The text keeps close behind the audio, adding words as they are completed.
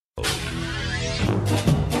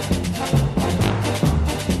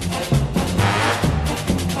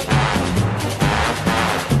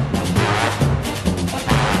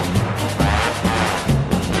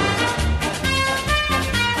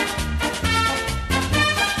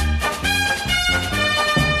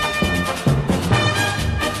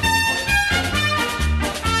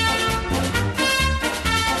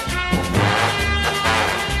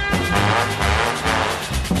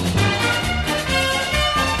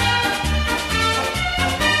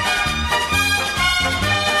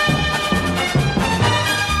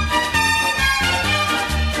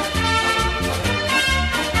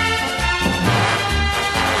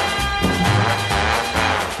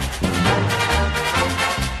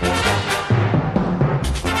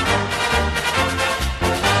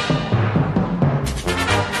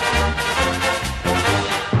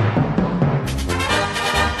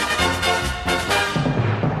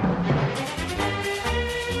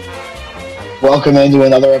Welcome into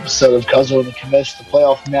another episode of Cuzzo and the Commish. The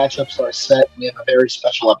playoff matchups are set. We have a very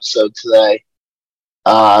special episode today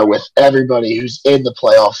with everybody who's in the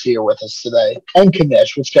playoffs here with us today. And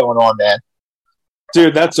Commish, what's going on, man?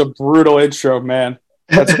 Dude, that's a brutal intro, man.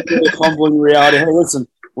 That's a really humbling reality. Hey, listen,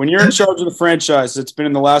 when you're in charge of the franchise that's been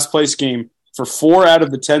in the last place game for 4 out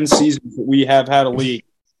of the 10 seasons that we have had a league,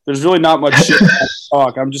 there's really not much shit to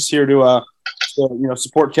talk. I'm just here to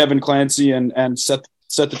support Kevin Clancy and set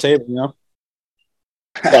the table, you know?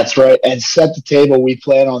 That's right. And set the table we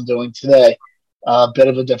plan on doing today. A bit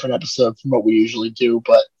of a different episode from what we usually do,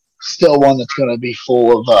 but still one that's going to be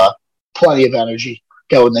full of plenty of energy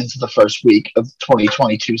going into the first week of the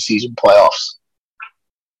 2022 season playoffs.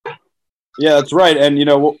 Yeah, that's right. And,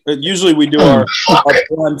 usually we do our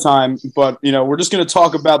one time, but, we're just going to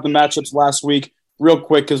talk about the matchups last week real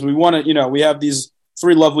quick because we want to, we have these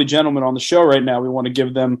 3 lovely gentlemen on the show right now. We want to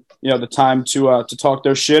give them, the time to talk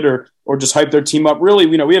their shit or just hype their team up. Really,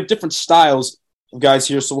 we have different styles of guys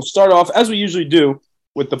here. So we'll start off, as we usually do,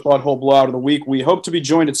 with the butthole blowout of the week. We hope to be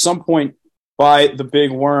joined at some point by the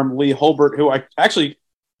big worm, Lee Holbert, who I actually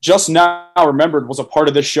just now remembered was a part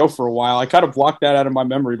of this show for a while. I kind of blocked that out of my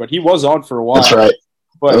memory, but he was on for a while. That's right.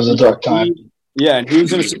 But it was a dark time. And he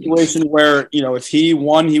was in a situation where, if he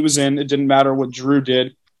won, he was in. It didn't matter what Drew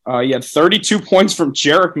did. He had 32 points from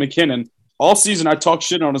Jerick McKinnon. All season I talked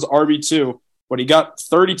shit on his RB2, but he got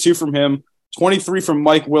 32 from him, 23 from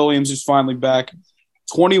Mike Williams, who's finally back,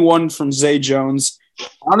 21 from Zay Jones.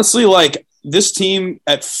 Honestly, this team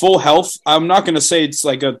at full health, I'm not going to say it's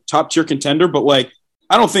like a top-tier contender, but,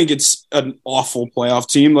 I don't think it's an awful playoff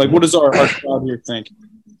team. What does our crowd here think?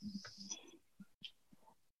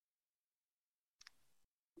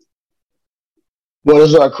 What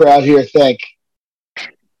does our crowd here think?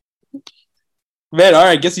 Man, all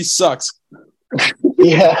right, I guess he sucks.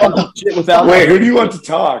 Yeah. Wait, who do you want to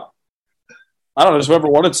talk? I don't know, just whoever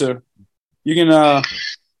wanted to. You can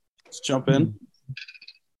just jump in.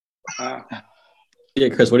 Yeah,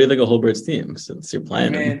 Chris, what do you think of Holbert's team since you're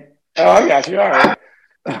playing him? Oh, I got you. All right.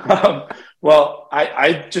 Well,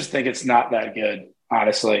 I just think it's not that good,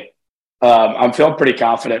 honestly. I'm feeling pretty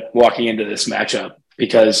confident walking into this matchup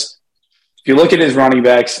because if you look at his running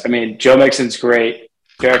backs, Joe Mixon's great.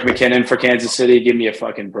 Jerick McKinnon for Kansas City, give me a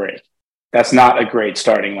fucking break. That's not a great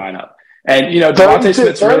starting lineup. And, Devontae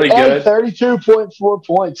Smith's really good. 32.4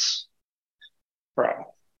 points.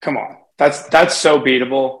 Bro, come on. That's so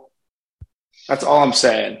beatable. That's all I'm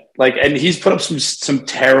saying. And he's put up some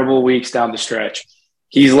terrible weeks down the stretch.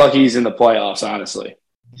 He's lucky he's in the playoffs, honestly.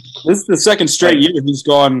 This is the second straight year he's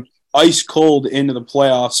gone ice cold into the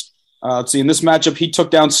playoffs. Let's see, in this matchup, he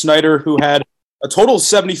took down Snyder, who had a total of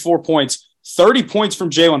 74 points, 30 points from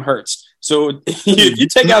Jalen Hurts. So if you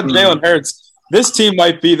take out Jalen Hurts, this team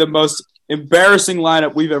might be the most embarrassing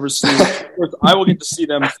lineup we've ever seen. Of course, I will get to see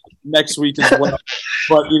them next week as well.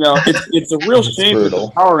 But, it's a real shame that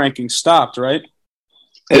the power ranking stopped, right?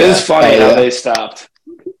 It is funny how they stopped.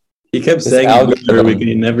 He kept saying it every week, and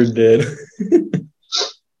he never did.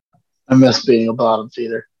 I miss being a bottom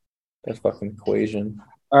feeder. That fucking equation.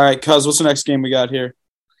 All right, Cuz, what's the next game we got here?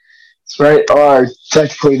 That's right.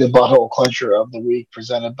 Technically the butthole clincher of the week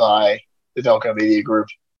presented by the Delco Media Group.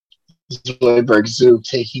 Zoidberg Zoo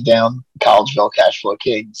taking down Collegeville Cashflow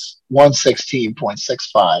Kings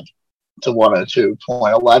 116.65 to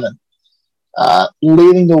 102.11.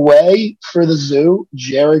 Leading the way for the Zoo,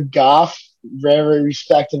 Jared Goff, very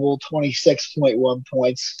respectable 26.1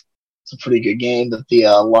 points. It's a pretty good game that the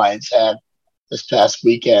Lions had this past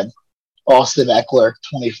weekend. Austin Eckler,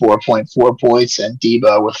 24.4 points, and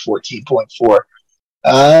Debo with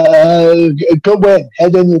 14.4. Good win.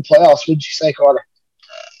 Head into the playoffs. What did you say, Carter?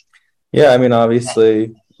 Yeah,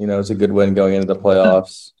 obviously, it's a good win going into the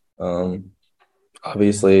playoffs.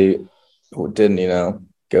 Obviously, it didn't,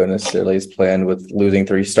 go necessarily as planned with losing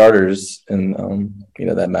 3 starters in,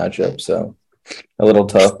 that matchup. So a little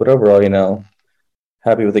tough, but overall,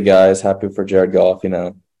 happy with the guys, happy for Jared Goff,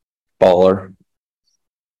 baller.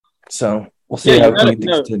 So we'll see how things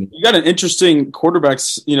continue. You got an interesting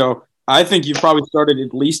quarterbacks. I think you've probably started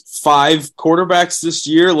at least 5 quarterbacks this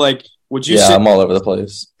year. Would you say I'm all over the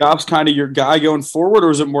place? Goff's kind of your guy going forward, or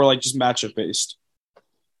is it more just matchup based?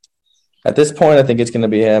 At this point, I think it's going to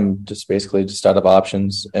be him, just basically just out of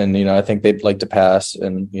options. And, I think they'd like to pass.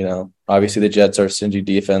 And, obviously the Jets are a stingy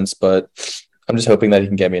defense, but I'm just hoping that he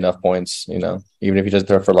can get me enough points, even if he doesn't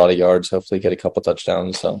throw for a lot of yards, hopefully get a couple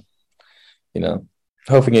touchdowns. So,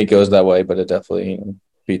 hoping it goes that way, but it definitely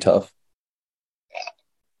be tough.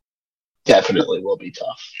 Definitely will be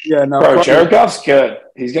tough. Yeah, no. Bro, Jared Goff's good.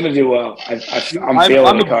 He's going to do well. I'm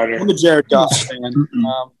feeling it, Carter. I'm a Jared Goff fan.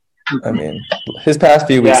 I mean, his past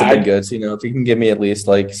few weeks Yeah, have been good. So, if he can give me at least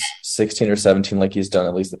like 16 or 17 like he's done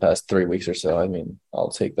at least the past 3 weeks or so, I mean, I'll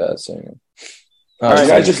take that. So, All right,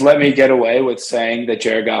 guys, just let me get away with saying that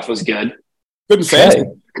Jared Goff was good. Good in fantasy.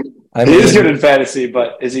 He is good in fantasy,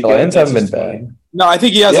 but is he the good? Lions haven't been bad. No, I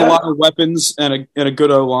think he has a lot of weapons and a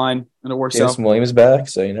good O-line, and it works out. Jameson Williams back,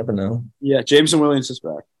 so you never know. Yeah, Jameson Williams is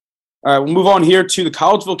back. All right, we'll move on here to the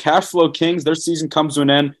Collegeville Cash Flow Kings. Their season comes to an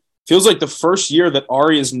end. Feels like the first year that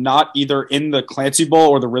Ari is not either in the Clancy Bowl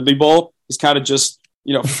or the Ridley Bowl. He's kind of just,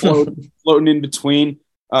 floating in between.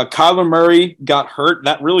 Kyler Murray got hurt.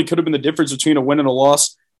 That really could have been the difference between a win and a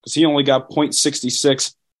loss because he only got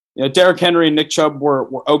 .66. Derrick Henry and Nick Chubb were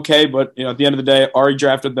okay, but at the end of the day, Ari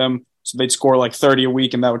drafted them, so they'd score like 30 a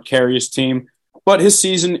week, and that would carry his team. But his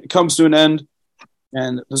season comes to an end,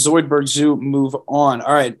 and the Zoidberg Zoo move on.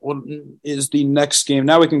 All right, what is the next game?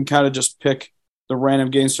 Now we can kind of just pick the random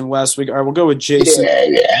games from last week. All right, we'll go with Jason.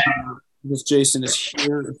 Because Jason is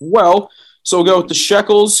here as well. So we'll go with the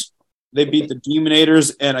Shekels. They beat the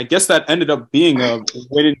Demonators, and I guess that ended up being a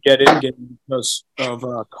way to get in game because of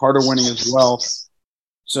Carter winning as well.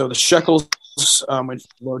 So the Shekels,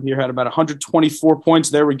 load here, had about 124 points.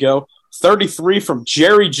 There we go. 33 from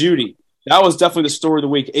Jerry Jeudy. That was definitely the story of the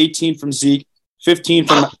week. 18 from Zeke, 15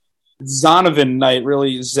 from Zonovan Knight.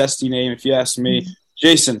 Really zesty name, if you ask me.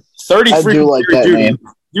 Jason, 33 I do like Jerry that Jeudy. name.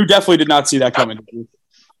 You definitely did not see that coming.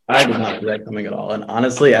 I did not see that coming at all. And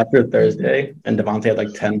honestly, after Thursday and Devontae had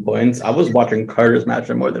like 10 points, I was watching Carter's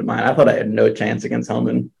matchup more than mine. I thought I had no chance against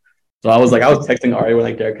Hellman. So I was texting Ari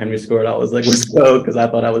when Derrick Henry scored. I was like, let's go, because I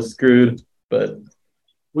thought I was screwed. But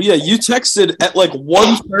well, yeah, you texted at like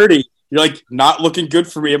 1:30. You're like, not looking good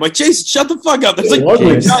for me. I'm like, Jason, shut the fuck up. There's like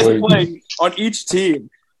two guys playing on each team.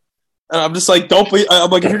 And I'm just like, don't be. I'm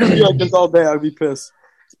like, if you're gonna be like this all day, I'd be pissed.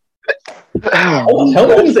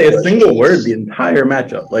 Hellman didn't say a single word the entire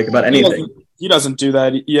matchup, like about anything. He doesn't do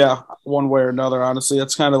that. Yeah, one way or another. Honestly,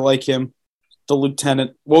 that's kind of like him, the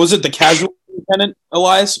lieutenant. What was it? The casual lieutenant,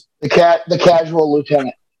 Elias? The casual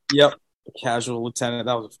lieutenant. Yep, the casual lieutenant.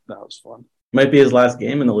 That was fun. Might be his last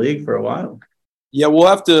game in the league for a while. Yeah, we'll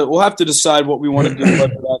have to decide what we want to do.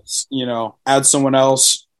 Whether that's add someone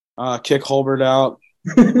else, kick Holbert out.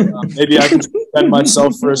 Maybe I can suspend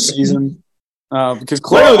myself for a season because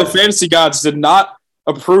clearly the fantasy gods did not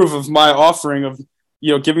approve of my offering of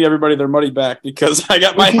giving everybody their money back because I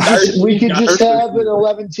got my. We could just have an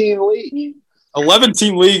 11-team league.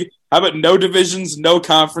 11-team league. How about no divisions, no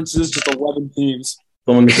conferences, just 11 teams?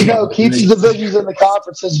 No, keep the divisions in the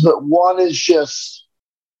conferences, but one is just,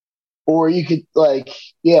 or you could one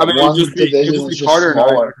division is just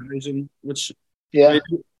smaller. Division, which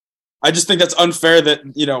I just think that's unfair that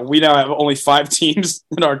we now have only 5 teams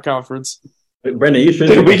in our conference. Brendan, you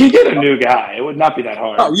should. We could get a new guy. It would not be that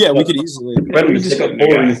hard. Oh yeah, we could easily. Brendan, just take a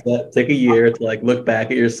full reset. Take a year to look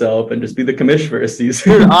back at yourself and just be the commish for a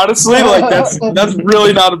season. Honestly, that's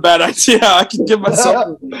really not a bad idea. I can give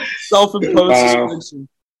myself a self-imposed suspension.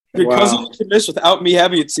 Because of the commish without me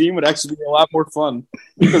having a team would actually be a lot more fun.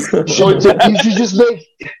 You should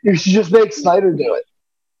just make Snyder do it.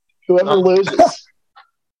 Whoever loses.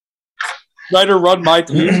 Snyder run my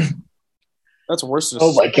team. That's worse than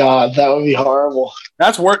oh my god, that would be horrible.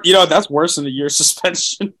 That's worse. That's worse than a year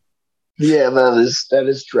suspension. Yeah, that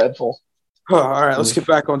is dreadful. All right, let's get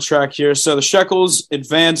back on track here. So the Shekels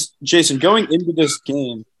advanced. Jason, going into this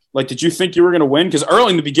game, did you think you were going to win? Because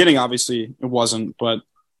early in the beginning, obviously, it wasn't. But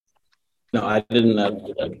no, I didn't.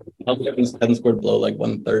 Hasn't scored below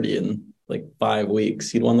 130 in 5 weeks.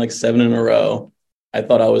 He'd won 7 in a row. I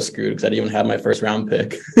thought I was screwed because I didn't even have my first round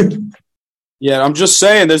pick. Yeah, I'm just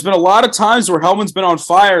saying, there's been a lot of times where Hellman's been on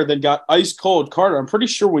fire, then got ice cold. Carter, I'm pretty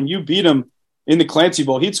sure when you beat him in the Clancy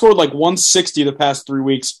Bowl, he'd scored 160 the past 3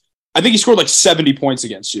 weeks. I think he scored 70 points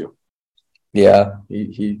against you. Yeah,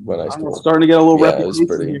 he went ice cold. Starting to get a little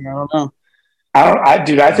reputation here. I don't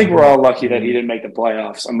know. I think we're all lucky that he didn't make the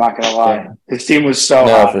playoffs. I'm not going to lie. His team was so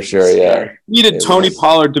hot. For sure, yeah. He needed Tony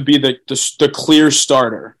Pollard to be the clear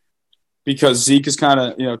starter because Zeke is kind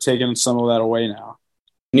of, taking some of that away now.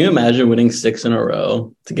 Can you imagine winning 6 in a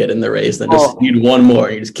row to get in the race, then just need one more,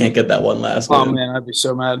 and you just can't get that one last one? Oh, man, I'd be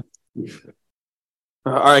so mad.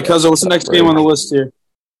 All right, Cuzzo, what's the next game on the list here?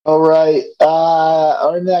 All right,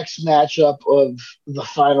 our next matchup of the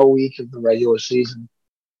final week of the regular season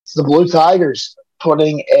is the Blue Tigers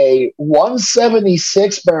putting a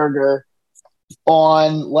 176 burger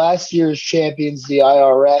on last year's champions, the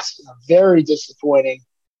IRS, very disappointing.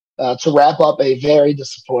 To wrap up a very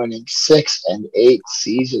disappointing 6-8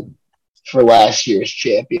 season for last year's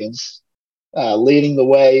champions. Leading the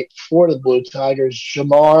way for the Blue Tigers,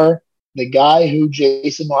 Jamar, the guy who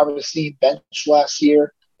Jason Marvestine benched last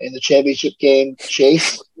year in the championship game,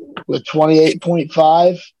 Chase, with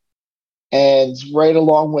 28.5. And right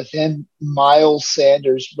along with him, Miles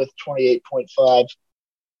Sanders with 28.5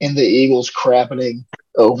 in the Eagles crapping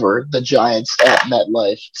over the Giants at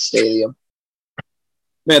MetLife Stadium.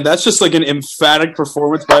 Man, that's just like an emphatic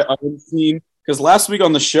performance by our team. Because last week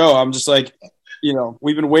on the show, I'm just like,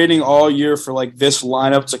 we've been waiting all year for like this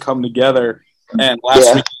lineup to come together. And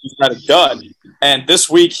last week he got it done. And this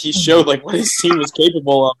week he showed like what his team was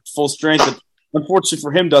capable of, full strength. And unfortunately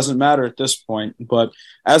for him, doesn't matter at this point. But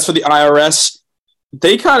as for the IRS,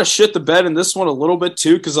 they kind of shit the bed in this one a little bit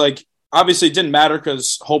too, because like obviously it didn't matter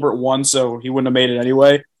because Holbert won, so he wouldn't have made it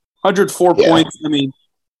anyway. 104 points. I mean,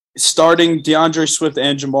 starting DeAndre Swift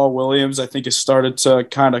and Jamal Williams, I think, has started to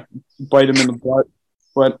kind of bite him in the butt.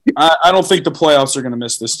 But I don't think the playoffs are going to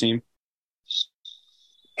miss this team.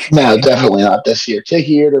 No, definitely not this year. Take a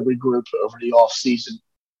year to regroup over the off season.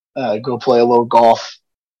 Go play a little golf.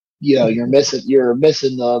 You're missing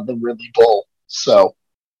the Ridley Bowl. So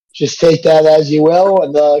just take that as you will,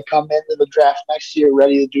 and come into the draft next year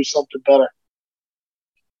ready to do something better.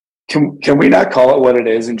 Can we not call it what it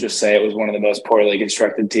is and just say it was one of the most poorly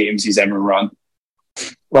constructed teams he's ever run?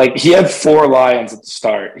 Like, he had 4 Lions at the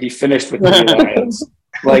start. He finished with 3 Lions.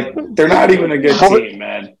 Like, they're not even a good team,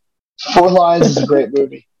 man. 4 Lions is a great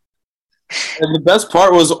movie. And the best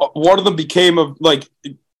part was one of them became a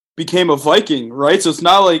Viking, right? So it's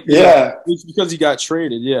not like it's because he got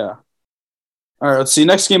traded. Yeah. All right, let's see.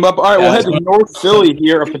 Next game up. All right, we'll head to North Philly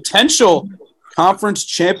here, a potential conference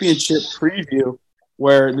championship preview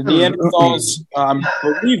where the Neanderthals, I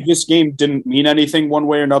believe this game didn't mean anything one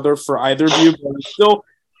way or another for either of you, but it's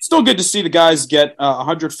still good to see the guys get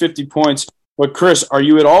 150 points. But, Chris, are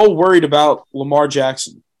you at all worried about Lamar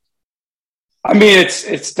Jackson? I mean,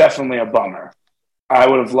 it's definitely a bummer. I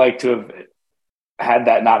would have liked to have had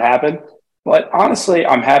that not happen. But honestly,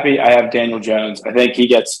 I'm happy I have Daniel Jones. I think he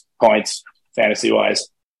gets points fantasy-wise.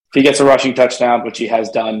 If he gets a rushing touchdown, which he has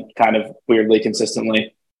done kind of weirdly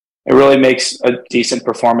consistently, it really makes a decent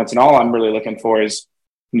performance. And all I'm really looking for is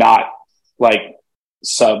not like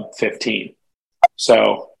sub 15.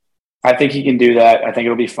 So I think he can do that. I think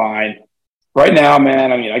it'll be fine. Right now,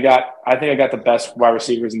 man, I mean, I think I got the best wide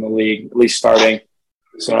receivers in the league, at least starting.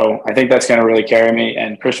 So I think that's going to really carry me.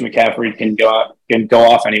 And Christian McCaffrey can go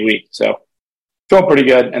off any week. So feeling pretty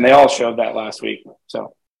good. And they all showed that last week.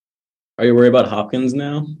 So, are you worried about Hopkins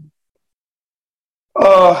now?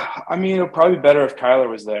 I mean, it'll probably be better if Kyler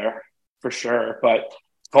was there for sure. But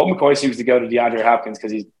Colt McCoy seems to go to DeAndre Hopkins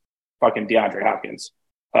because he's fucking DeAndre Hopkins,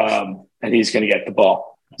 and he's going to get the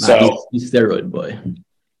ball. So he's steroid boy.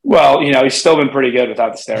 Well, he's still been pretty good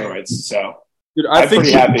without the steroids. So, dude, I'm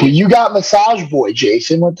pretty happy. You got massage boy,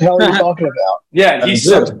 Jason. What the hell are you talking about? Yeah, he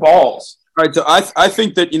sucks balls. All right, so I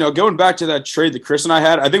think that, going back to that trade that Chris and I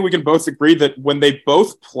had, I think we can both agree that when they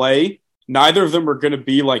both play, neither of them are going to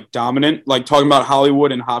be, like, dominant, like talking about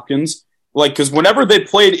Hollywood and Hopkins. Like, because whenever they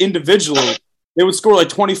played individually, they would score, like,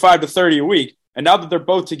 25 to 30 a week. And now that they're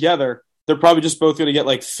both together, they're probably just both going to get,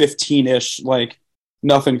 like, 15-ish, like,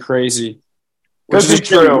 nothing crazy. Could be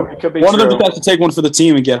true. It could be one true. of them has to take one for the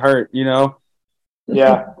team and get hurt, Yeah.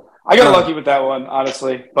 I got lucky with that one,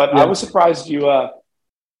 honestly. But I was surprised you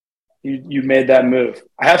made that move.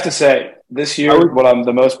 I have to say, this year, what I'm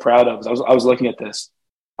the most proud of is I was looking at this.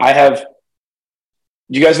 Do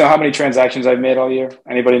you guys know how many transactions I've made all year?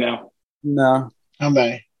 Anybody know? No. How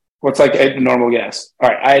many? What's like a normal guess? All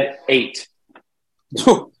right, I had 8.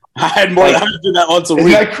 I had more. I have to do that once a week.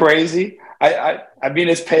 Isn't that crazy? I mean,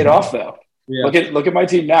 it's paid off though. Yeah. Look at my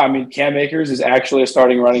team now. I mean, Cam Akers is actually a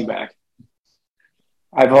starting running back.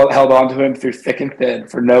 I've held on to him through thick and thin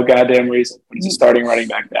for no goddamn reason. He's a starting running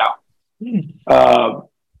back now.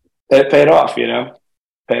 It paid off,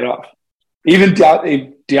 Paid off. Even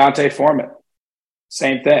Deontay Foreman,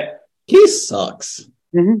 same thing. He sucks.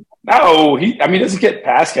 Mm-hmm. No, he doesn't get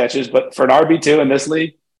pass catches, but for an RB2 in this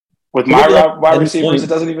league, with my wide receivers, it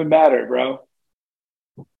doesn't even matter, bro.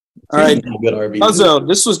 All right, Uzzo,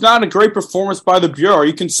 this was not a great performance by the Bureau. Are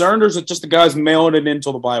you concerned, or is it just the guys mailing it in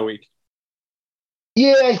until the bye week?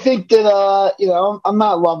 Yeah, I think that I'm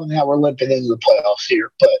not loving how we're limping into the playoffs here,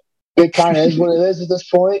 but it kind of is what it is at this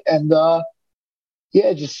point. And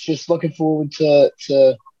just looking forward to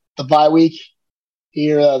the bye week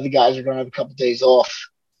here. The guys are going to have a couple days off,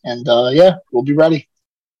 and we'll be ready.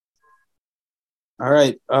 All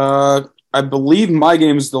right, I believe my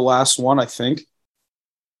game is the last one. I think.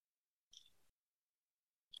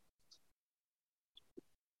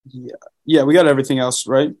 Yeah, we got everything else,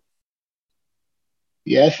 right?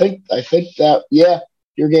 Yeah, I think that,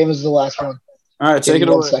 your game is the last one. All right, take it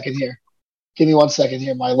away. Give me 1 second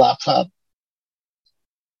here. My laptop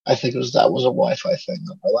I think that was a Wi-Fi thing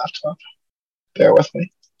on my laptop. Bear with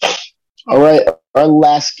me. All right, our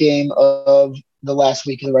last game of the last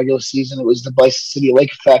week of the regular season, it was the Bison City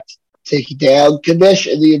Lake Effect taking down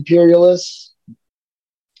Kamish and the Imperialists.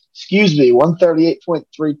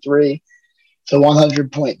 138.33 to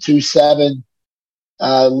 100.27.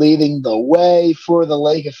 Leading the way for the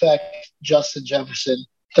Lake Effect, Justin Jefferson,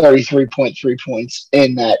 33.3 points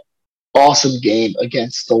in that awesome game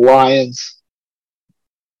against the Lions.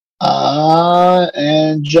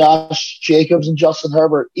 And Josh Jacobs and Justin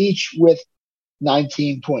Herbert, each with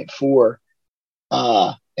 19.4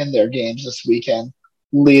 in their games this weekend,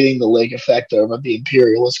 leading the Lake Effect over the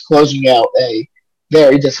Imperialists, closing out a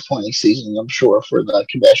very disappointing season, I'm sure, for the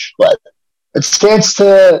Kamish. But it stands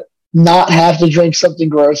to not have to drink something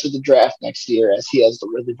gross at the draft next year, as he has the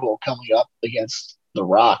Ridley Bowl coming up against the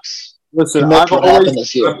Rocks. Listen,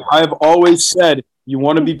 I've always said you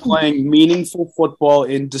want to be playing meaningful football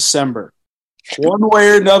in December. One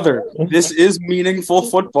way or another, this is meaningful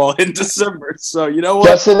football in December. So you know what?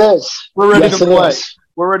 Yes, it is. We're ready to play.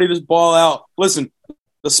 We're ready to ball out. Listen,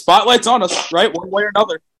 the spotlight's on us, right? One way or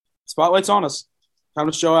another. Spotlight's on us. Time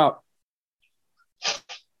to show out.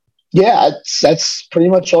 Yeah, that's pretty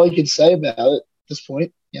much all you can say about it at this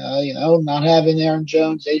point. Not having Aaron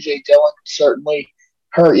Jones, A.J. Dillon certainly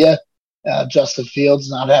hurt you. Justin Fields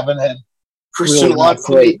not having him. Christian really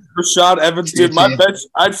Watson, great. Rashad Evans, dude, my bench,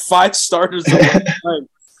 I had 5 starters.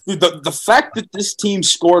 Dude, the fact that this team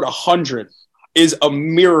scored 100 is a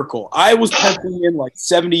miracle. I was penciling in like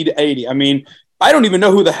 70 to 80. I mean, I don't even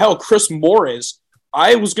know who the hell Chris Moore is.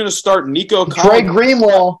 I was going to start Nico Collins. Trey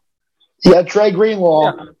Greenlaw. Yeah, Trey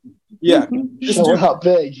Greenlaw. Yeah. Showing up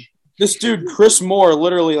big. This dude, Chris Moore,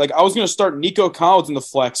 literally, like, I was going to start Nico Collins in the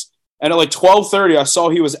flex, and at like 12:30, I saw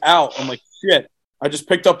he was out. I'm like, shit. I just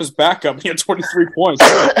picked up his backup. He had 23 points.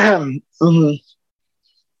 Mm-hmm.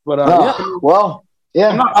 But I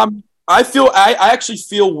actually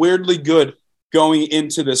feel weirdly good going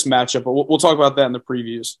into this matchup. But we'll talk about that in the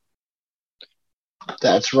previews.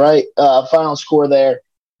 That's right. Final score there: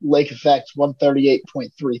 Lake Effect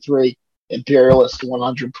 138.33, Imperialist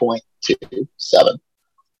 100.27.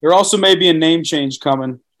 There also may be a name change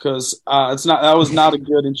coming because that was not a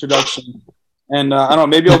good introduction. And I don't know,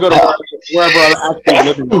 maybe I'll go to wherever I'm actually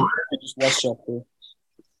living. Just Westchester.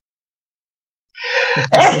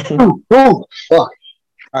 Oh, fuck.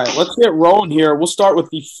 All right, let's get rolling here. We'll start with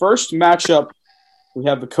the first matchup. We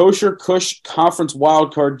have the Kosher Kush Conference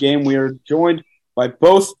Wildcard game. We are joined by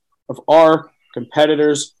both of our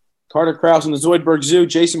competitors, Carter Krause in the Zoidberg Zoo,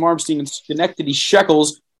 Jason Marmstein in Schenectady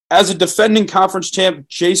Shekels. As a defending conference champ,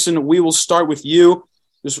 Jason, we will start with you.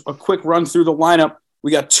 Just a quick run through the lineup.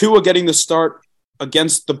 We got Tua getting the start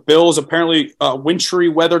against the Bills. Apparently, wintry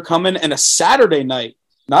weather coming, and a Saturday night,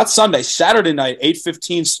 not Sunday, Saturday night,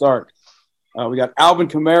 8:15 start. We got Alvin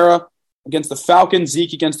Kamara against the Falcons,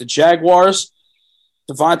 Zeke against the Jaguars,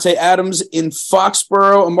 Devontae Adams in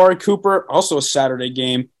Foxborough, Amari Cooper, also a Saturday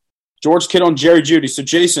game, George Kittle and Jerry Jeudy. So,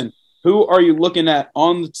 Jason, who are you looking at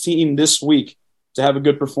on the team this week to have a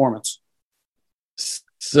good performance?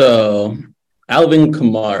 So, Alvin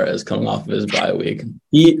Kamara is coming off of his bye week.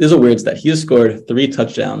 There's a weird stat. He has scored 3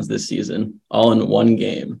 touchdowns this season, all in one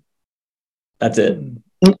game. That's it.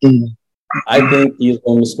 Mm-mm. I think he's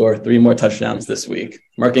going to score 3 more touchdowns this week.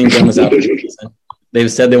 Mark Ingram is out for the season. They've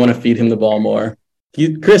said they want to feed him the ball more.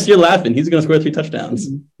 Chris, you're laughing. He's going to score 3 touchdowns.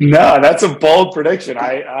 No, that's a bold prediction.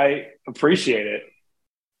 I appreciate it.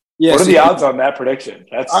 Yeah, what are the odds on that prediction?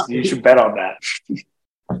 You should bet on that.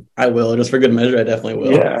 I will. Just for good measure, I definitely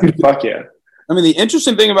will. Yeah, fuck yeah. I mean, the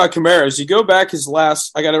interesting thing about Kamara is you go back his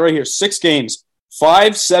last, I got it right here, 6 games,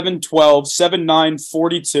 5, 7, 12, 7, 9,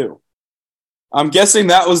 42. I'm guessing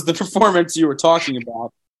that was the performance you were talking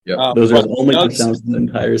about. Yeah, those are the only touchdowns in the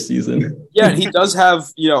entire season. Yeah, he does have,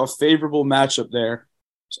 a favorable matchup there.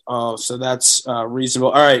 So that's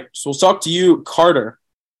reasonable. All right, so we'll talk to you, Carter.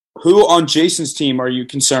 Who on Jason's team are you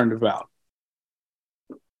concerned about?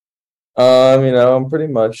 I'm pretty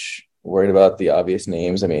much worried about the obvious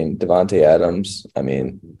names. I mean, Devontae Adams. I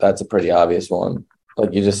mean, that's a pretty obvious one.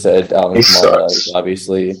 Like you just said, Alvin Kamara is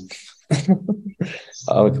obviously Alvin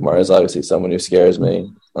Kamara is obviously someone who scares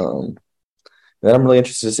me. Then I'm really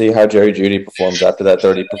interested to see how Jerry Jeudy performs after that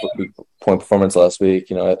 30-point performance last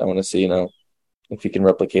week. I want to see, if he can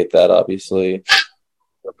replicate that. Obviously,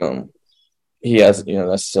 he hasn't,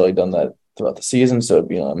 necessarily done that throughout the season. So,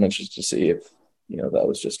 I'm interested to see if, that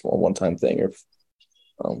was just a one-time thing or if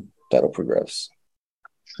that'll progress.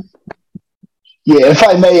 Yeah, if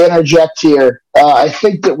I may interject here, I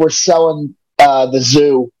think that we're selling the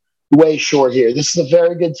Zoo way short here. This is a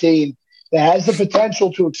very good team that has the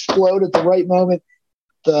potential to explode at the right moment.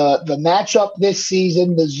 the matchup this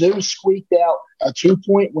season, the Zoo squeaked out a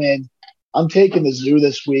 2-point win. I'm taking the Zoo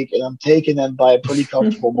this week, and I'm taking them by a pretty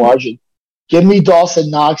comfortable margin. Give me Dawson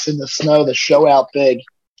Knox in the snow to show out big.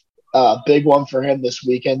 Big one for him this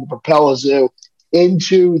weekend to propel the Zoo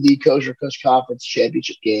into the Kosher Kush Conference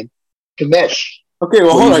Championship game. Kamish. Okay,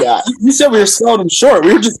 well, hold on. You said we were selling them short.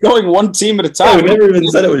 We were just going one team at a time. We never even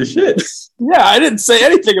said it was shit. Yeah, I didn't say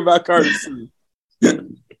anything about Carter's team.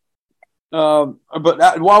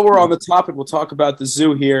 But while we're on the topic, we'll talk about the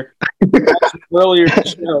Zoo here. Earlier,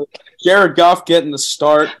 Jared Goff getting the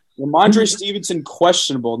start. Ramondre Stevenson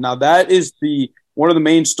questionable. Now that is one of the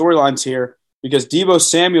main storylines here because Deebo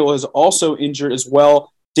Samuel is also injured as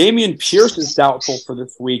well. Dameon Pierce is doubtful for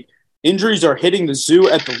this week. Injuries are hitting the Zoo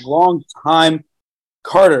at the wrong time.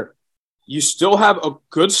 Carter, you still have a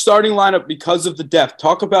good starting lineup because of the depth.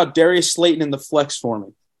 Talk about Darius Slayton in the flex for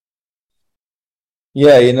me.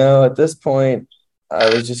 Yeah, at this point, I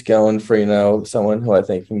was just going for, someone who I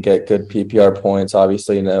think can get good PPR points.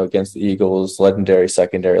 Obviously, against the Eagles, legendary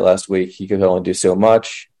secondary last week, he could only do so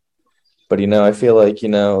much. But, I feel like,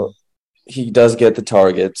 he does get the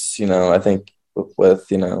targets. I think with,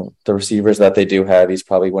 the receivers that they do have, he's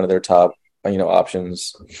probably one of their top,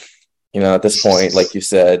 options. At this point, like you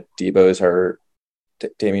said, Deebo is hurt.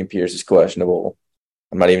 Dameon Pierce is questionable.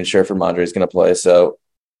 I'm not even sure if Ramondre is going to play. So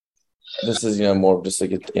this is, more of just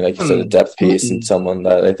like you said, a depth piece and someone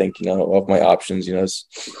that I think, of my options, is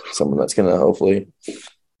someone that's going to hopefully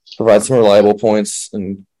provide some reliable points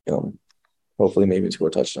and, hopefully maybe score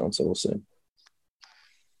a touchdown. So we'll see.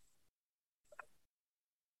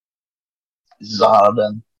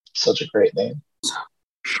 Zonovan, such a great name.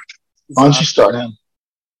 Why don't you start him?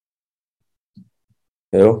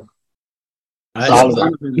 Who?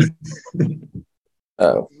 Zonovan.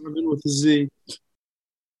 Oh. With the Z.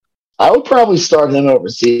 I would probably start him over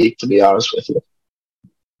Zeke, to be honest with you.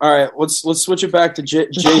 All right, let's switch it back to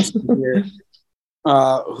Jason here.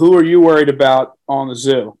 Who are you worried about on the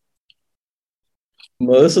Zoo?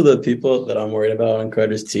 Most of the people that I'm worried about on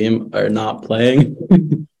Carter's team are not playing.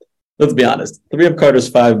 Let's be honest. 3 of Carter's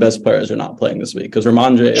 5 best players are not playing this week because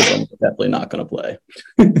Ramondre is definitely not going to play.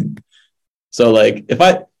 So, if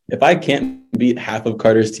I can't beat half of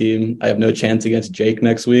Carter's team, I have no chance against Jake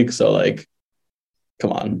next week. So,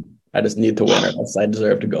 come on. I just need to win or else I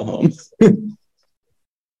deserve to go home.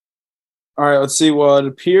 All right, let's see. Well, it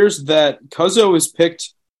appears that Cuzzo has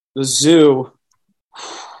picked the Zoo.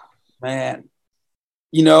 Man.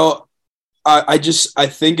 I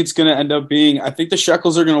think it's going to end up being – I think the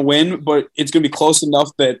Shekels are going to win, but it's going to be close enough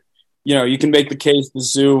that, you can make the case the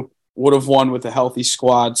Zoo would have won with a healthy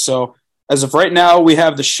squad. So, as of right now, we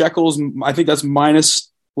have the Shekels. I think that's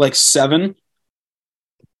minus, 7.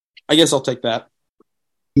 I guess I'll take that.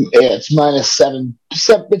 Yeah, it's -7. It's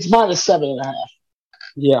 -7.5.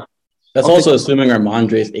 Yeah. That's also assuming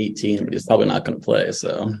Ramondre's 18, but he's probably not going to play,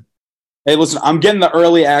 so. Hey, listen, I'm getting the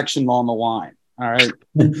early action on the line. All right.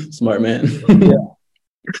 Smart man. Yeah.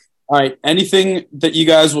 All right. Anything that you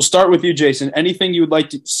guys – we'll start with you, Jason. Anything you would like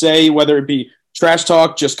to say, whether it be trash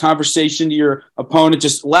talk, just conversation to your opponent,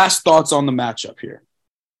 just last thoughts on the matchup here.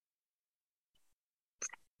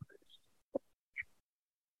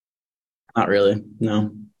 Not really.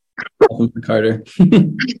 No. Nothing for Carter.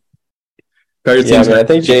 Carter Yeah, I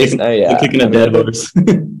think Jason. Kicking a dead horse.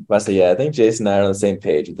 I think Jason and I are on the same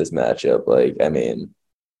page with this matchup.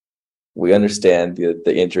 We understand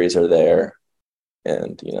the injuries are there,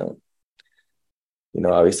 and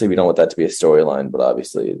obviously we don't want that to be a storyline, but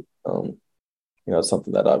obviously, it's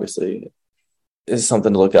something that obviously is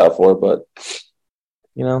something to look out for. But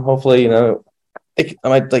hopefully, I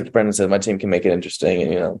might, like Brendan said, my team can make it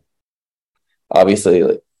interesting, and obviously,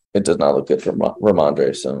 it does not look good for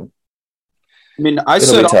Ramondre. So, I it'll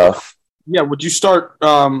said, be tough. Yeah. Would you start?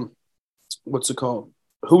 What's it called?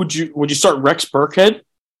 Would you start Rex Burkhead?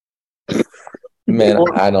 Man,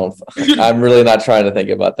 I'm really not trying to think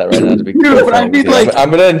about that right now. To be but I mean,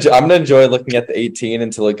 I'm gonna enjoy looking at the 18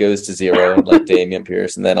 until it goes to 0, and Dameon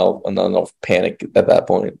Pierce, and then I'll panic at that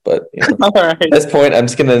point. But all right. At this point, I'm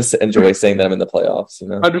just gonna enjoy saying that I'm in the playoffs.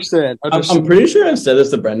 Understand. I'm pretty sure I said this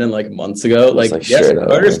to Brendan months ago. Yes,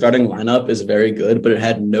 Carter's starting lineup is very good, but it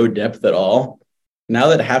had no depth at all. Now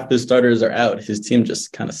that half the starters are out, his team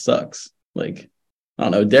just kind of sucks. I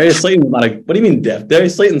don't know. Darius Slayton, what do you mean depth?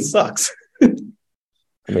 Darius Slayton sucks.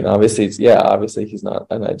 Obviously he's not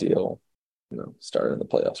an ideal, starter in the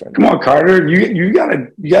playoffs right now. Come on, Carter. You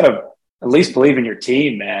gotta at least believe in your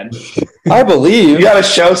team, man. I believe. You gotta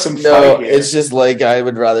show some fight here. It's just I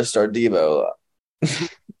would rather start Deebo.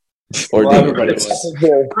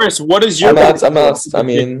 Or Chris, what is your? I'm not.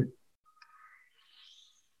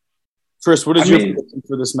 Chris, what is your prediction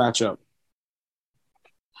for this matchup?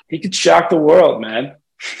 He could shock the world, man.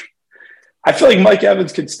 I feel like Mike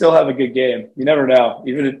Evans could still have a good game. You never know.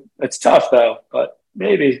 It's tough though, but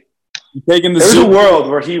maybe. There's a world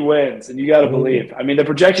where he wins, and you got to believe. I mean, the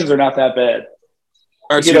projections are not that bad.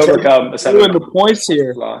 All right, you can overcome a 7 the points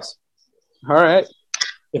here. Loss. All right.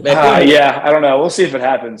 Yeah, I don't know. We'll see if it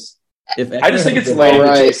happens. I just think it's lame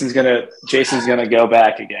that Jason's gonna go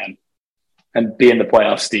back again and be in the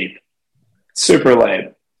playoffs deep. Super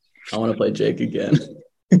lame. I want to play Jake again.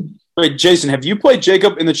 Wait, Jason, have you played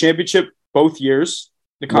Jacob in the championship both years?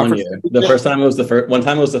 The conference. 1 year. The first time it was the first. One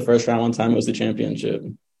time it was the first round. One time it was the championship.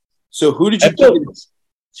 So who did you play in the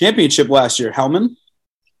championship last year? Hellman?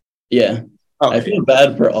 Yeah. Okay. I feel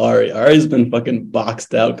bad for Ari. Ari's been fucking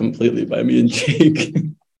boxed out completely by me and Jake.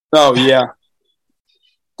 Oh, yeah.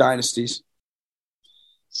 Dynasties.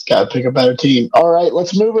 Got to pick a better team. All right,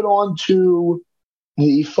 let's move it on to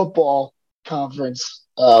the football conference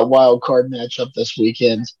wild card matchup this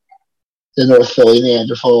weekend. The North Philly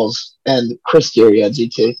Neanderthals and Chris Dirienzi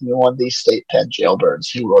taking on the State Penn Jailbirds,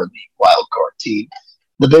 who are the wild card team.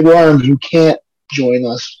 The Big Worms, who can't join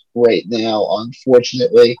us right now,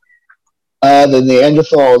 unfortunately. The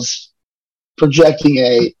Neanderthals projecting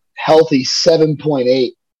a healthy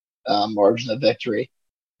 7.8 margin of victory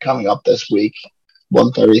coming up this week.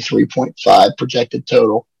 133.5 projected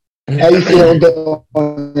total. How you feeling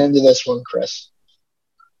going into this one, Chris?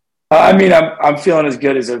 I mean, I'm feeling as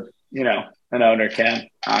good as an owner can,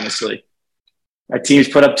 honestly. My team's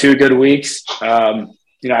put up 2 good weeks. I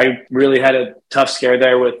really had a tough scare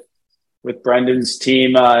there with Brendan's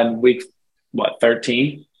team in week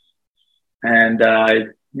 13, and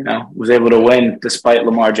was able to win despite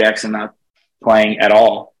Lamar Jackson not playing at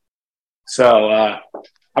all. So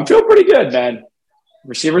I'm feeling pretty good, man.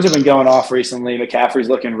 Receivers have been going off recently. McCaffrey's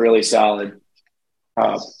looking really solid.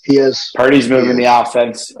 He is. Purdy's moving the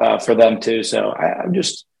offense for them too. So I'm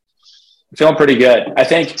just feeling pretty good. I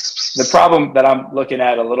think the problem that I'm looking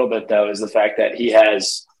at a little bit, though, is the fact that he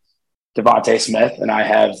has Devontae Smith and I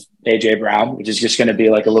have A.J. Brown, which is just going to be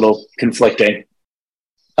like a little conflicting.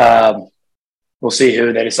 We'll see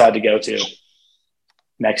who they decide to go to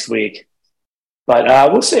next week.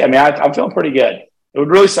 But we'll see. I mean, I'm feeling pretty good. It would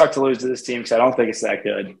really suck to lose to this team because I don't think it's that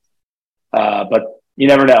good. But you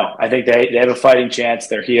never know. I think they have a fighting chance.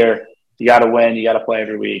 They're here. You got to win. You got to play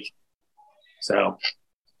every week. So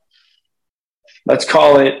let's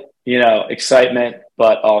call it, excitement,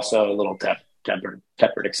 but also a little tempered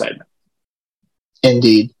excitement.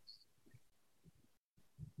 Indeed.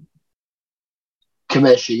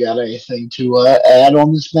 Kamish, you got anything to add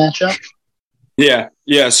on this matchup? Yeah.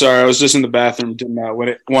 Sorry, I was just in the bathroom. Didn't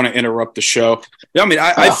want to interrupt the show. Yeah, I mean,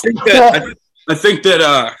 I think that I think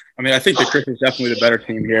that Chris is definitely the better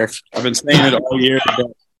team here. I've been saying it all year, but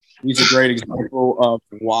he's a great example of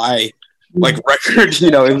why, record,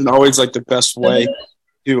 isn't always the best way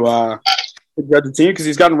to judge the team because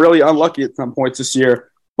he's gotten really unlucky at some points this year.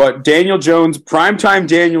 But Daniel Jones, primetime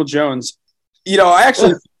Daniel Jones, I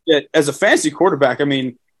actually think that as a fantasy quarterback, I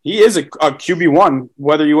mean, he is a QB1,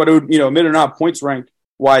 whether you want to, admit or not, points ranked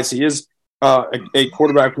wise, he is a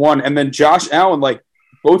quarterback 1. And then Josh Allen,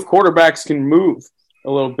 both quarterbacks can move a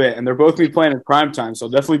little bit, and they're both going to be playing in prime time, so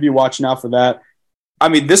definitely be watching out for that. I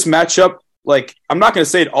mean, this matchup, I'm not going to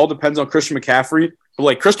say it all depends on Christian McCaffrey,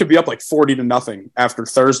 but Chris could be up 40-0 after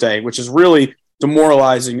Thursday, which is really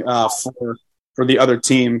demoralizing for the other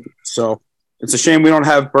team. So it's a shame we don't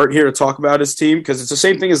have Bert here to talk about his team because it's the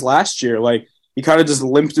same thing as last year. He kind of just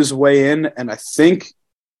limped his way in, and I think,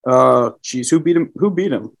 who beat him? Who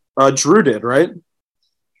beat him? Drew did, right?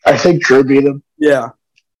 I think Drew beat him. Yeah,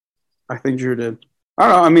 I think Drew did. I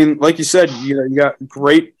don't know. I mean, like you said, you got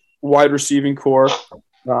great wide receiving core.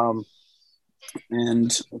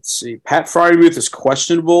 And let's see, Pat Fryermuth is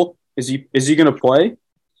questionable. Is he going to play?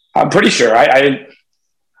 I'm pretty sure. I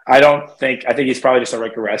think he's probably just a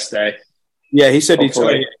rest day. Yeah, he said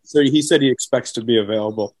he said he expects to be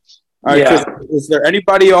available. All right, yeah. Chris, is there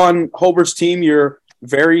anybody on Holbert's team you're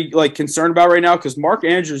very concerned about right now? Because Mark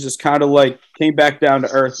Andrews just kind of came back down to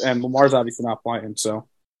earth, and Lamar's obviously not playing. So,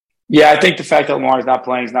 yeah, I think the fact that Lamar's not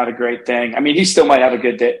playing is not a great thing. I mean, he still might have a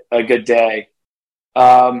good day.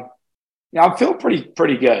 I'm feeling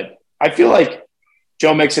pretty good. I feel like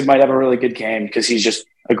Joe Mixon might have a really good game because he's just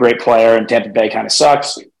a great player, and Tampa Bay kind of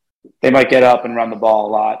sucks. They might get up and run the ball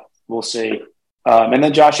a lot. We'll see. And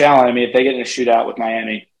then Josh Allen. I mean, if they get in a shootout with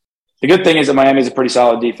Miami. The good thing is that Miami is a pretty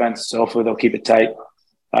solid defense, so hopefully they'll keep it tight.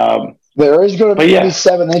 There is going to be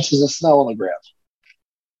 7 inches of snow on the ground.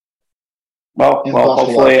 Well,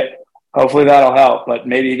 hopefully that'll help. But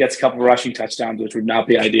maybe he gets a couple rushing touchdowns, which would not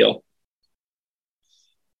be ideal.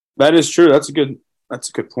 That is true. That's a good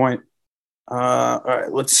point. All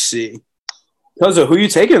right, let's see. Kozo, who are you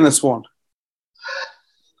taking in this one?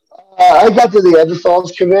 I got to the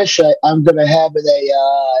Neanderthals commish. I'm going to have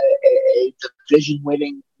a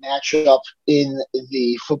division-winning matchup in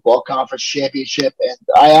the football conference championship, and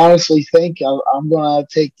I honestly think I'm going to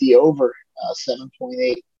take the over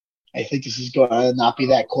 7.8. I think this is going to not be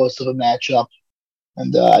that close of a matchup,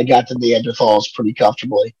 and I got the Neanderthals pretty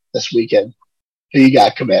comfortably this weekend. Who you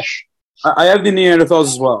got, Commish? I have the Neanderthals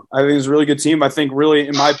as well. I think it's a really good team. I think really,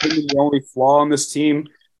 in my opinion, the only flaw on this team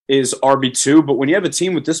is RB2. But when you have a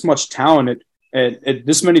team with this much talent at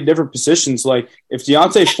this many different positions, like if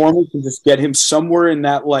Deontay Foreman can just get him somewhere in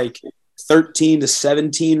that like 13 to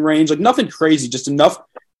 17 range, like nothing crazy, just enough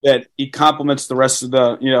that he complements the rest of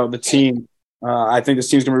the team. I think this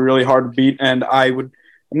team's gonna be really hard to beat, and I'm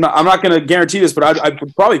not gonna guarantee this, but I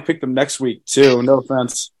would probably pick them next week too. No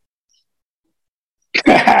offense.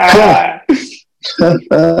 All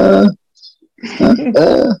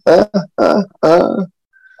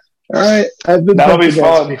right, I've been That'll be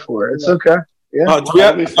fun before. It's okay. Yeah.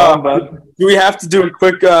 Do we have to do a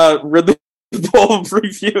quick Ridley Bowl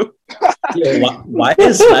preview? Why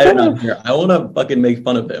is Snyder not here? I want to fucking make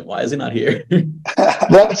fun of him. Why is he not here?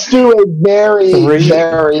 Let's do a very,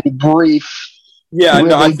 very brief. Yeah,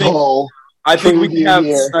 no, I think we preview can have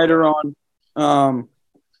here. Snyder on.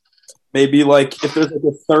 Maybe like if there's like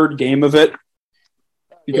a third game of it,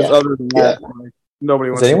 because other than that, like, nobody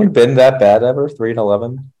wants. Has anyone been that bad ever?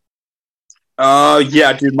 3-11.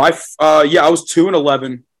 Yeah, dude. I was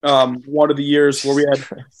 2-11. One of the years where we had,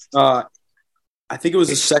 I think it was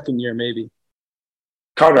the second year, maybe.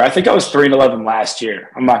 Carter, I think I was 3-11 last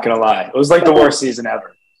year. I'm not gonna lie. It was like the worst season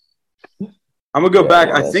ever. I'm gonna go back.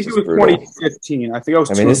 no, I that's think it just was brutal. 2015. I think I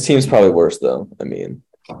was. I mean, this team's probably worse though. I mean,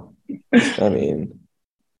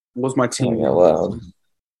 was my team talking out loud.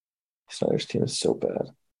 Snyder's team is so bad.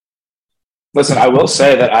 Listen, I will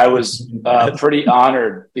say that I was pretty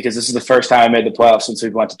honored because this is the first time I made the playoffs since we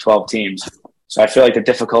went to 12 teams. So I feel like the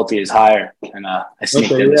difficulty is higher, and I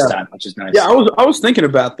sneaked in this time, which is nice. Yeah, I was thinking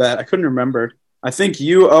about that. I couldn't remember. I think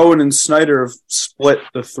you, Owen, and Snyder have split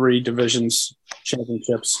the 3 divisions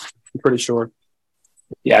championships. I'm pretty sure.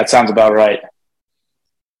 Yeah, it sounds about right.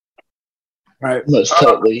 All right. Most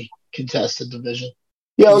totally contested division.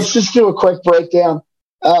 Yeah, let's just do a quick breakdown.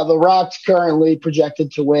 The Rocks currently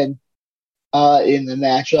projected to win in the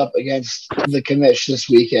matchup against the Commish this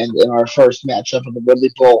weekend in our first matchup of the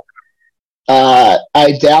Ridley Bowl.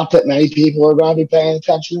 I doubt that many people are going to be paying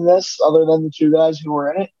attention to this other than the 2 guys who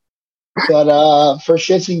were in it. But for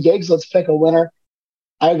shits and gigs, let's pick a winner.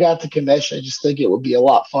 I got the Commish. I just think it would be a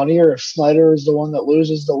lot funnier if Snyder is the one that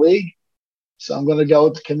loses the league. So I'm going to go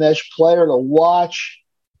with the Commish player to watch.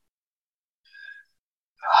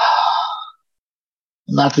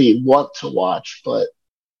 Not that you want to watch, but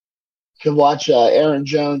you can watch Aaron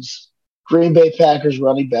Jones, Green Bay Packers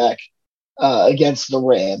running back against the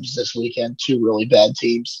Rams this weekend. 2 really bad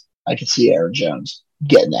teams. I could see Aaron Jones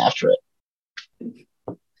getting after it.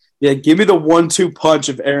 Yeah, give me the 1-2 punch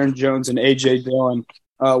of Aaron Jones and A.J. Dillon,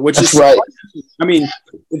 which That's is right. I mean,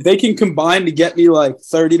 if they can combine to get me like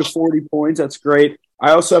 30 to 40 points, that's great.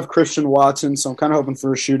 I also have Christian Watson, so I'm kind of hoping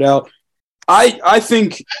for a shootout. I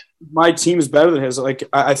think my team is better than his. Like,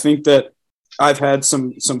 I think that I've had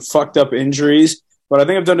some fucked up injuries, but I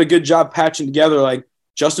think I've done a good job patching together. Like,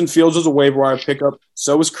 Justin Fields was a waiver wire pickup.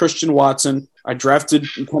 So was Christian Watson. I drafted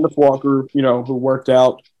Kenneth Walker, who worked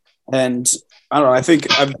out. And I don't know. I think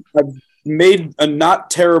I've made a not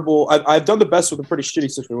terrible. I've done the best with a pretty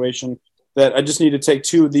shitty situation. That I just need to take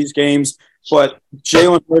 2 of these games. But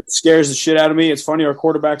Jalen Hurts scares the shit out of me. It's funny our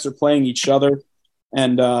quarterbacks are playing each other.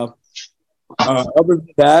 And other than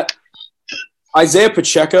that, Isaiah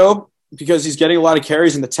Pacheco, because he's getting a lot of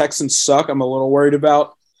carries and the Texans suck, I'm a little worried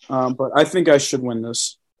about. But I think I should win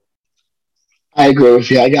this. I agree with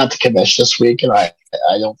you. I got the Commish this week, and I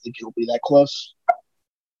don't think it'll be that close.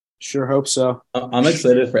 Sure hope so. I'm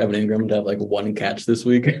excited for Evan Ingram to have like 1 catch this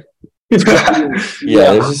week.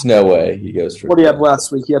 Yeah, there's just no way he goes for. What do you have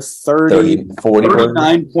last week? He had 40.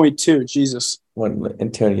 39.2. Jesus. When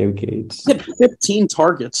Antonio Gates. He had 15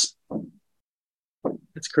 targets.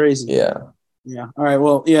 It's crazy. Yeah. Yeah. All right.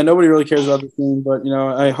 Well, yeah, nobody really cares about the team, but,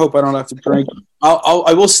 I hope I don't have to drink.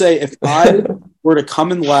 I will say, if I were to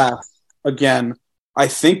come and laugh again, I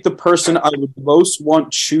think the person I would most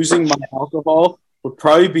want choosing my alcohol would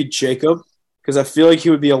probably be Jacob, because I feel like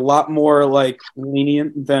he would be a lot more,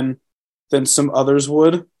 lenient than some others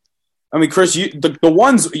would. I mean, Chris, the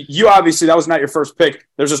ones you obviously, that was not your first pick.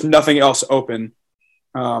 There's just nothing else open.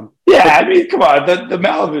 Yeah, I mean, come on. The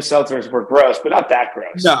Malibu seltzers were gross, but not that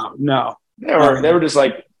gross. No. They were just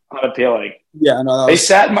like unappealing. Yeah, no, They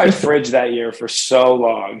sat in my fridge that year for so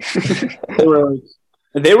long.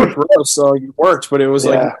 they were gross, so it worked, but it was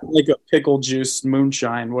Yeah. like a pickle juice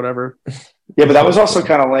moonshine, whatever. Yeah, but that was also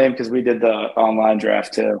kind of lame because we did the online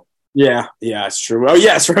draft too. Yeah, it's true. Oh,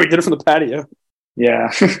 yeah, that's right. We did it from the patio. Yeah.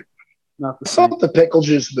 Not the I same. thought the pickle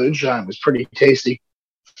juice moonshine was pretty tasty.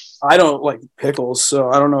 I don't like pickles, so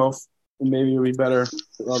I don't know if maybe it would be better.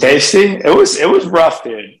 Tasty? It was rough,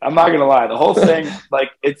 dude. I'm not gonna lie. The whole thing,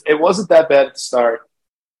 like it wasn't that bad at the start,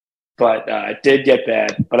 but it did get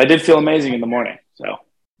bad. But I did feel amazing in the morning, so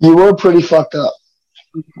You were pretty fucked up.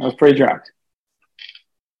 I was pretty drunk.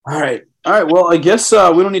 All right. Well, I guess we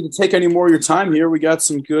don't need to take any more of your time here. We got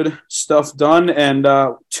some good stuff done, and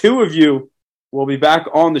two of you will be back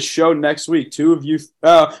on the show next week. Two of you,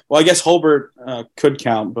 well, I guess Holbert could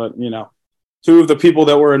count, but two of the people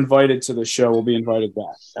that were invited to the show will be invited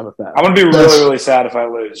back. How about that? I'm gonna be really, really sad if I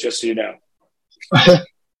lose, just so you know.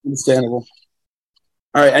 Understandable.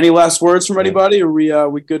 All right. Any last words from anybody? Or are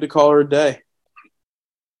we good to call her a day?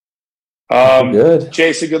 Good.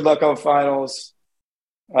 Jason, good luck on finals.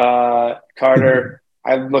 Carter,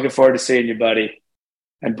 I'm looking forward to seeing you, buddy.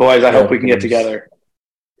 And boys, I hope we can get together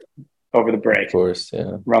over the break. Of course,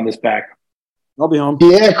 yeah. Run this back. I'll be home.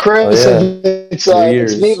 Yeah, Chris, Oh, yeah.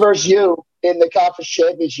 it's me versus you in the conference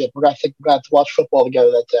championship. I think we're going to watch football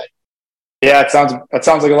together that day. Yeah, that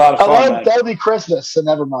sounds like a lot of fun. man. That'll be Christmas, so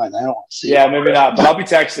never mind. I don't want to see Yeah, maybe not, but I'll be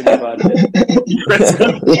texting you, bud.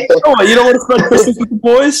 Oh, you don't want to spend Christmas with the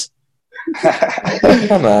boys?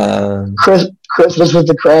 Come on. Christmas with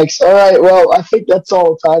the Cranks. All right, well, I think that's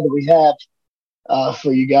all the time that we have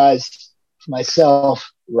for you guys. For myself,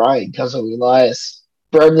 Ryan, Cousin Elias,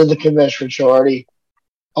 Brendan the Commissioner Charity,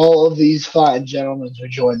 all of these fine gentlemen who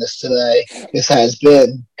joined us today. This has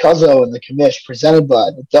been Cuzzo and the Commish presented by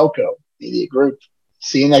the Delco Media Group.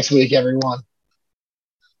 See you next week, everyone.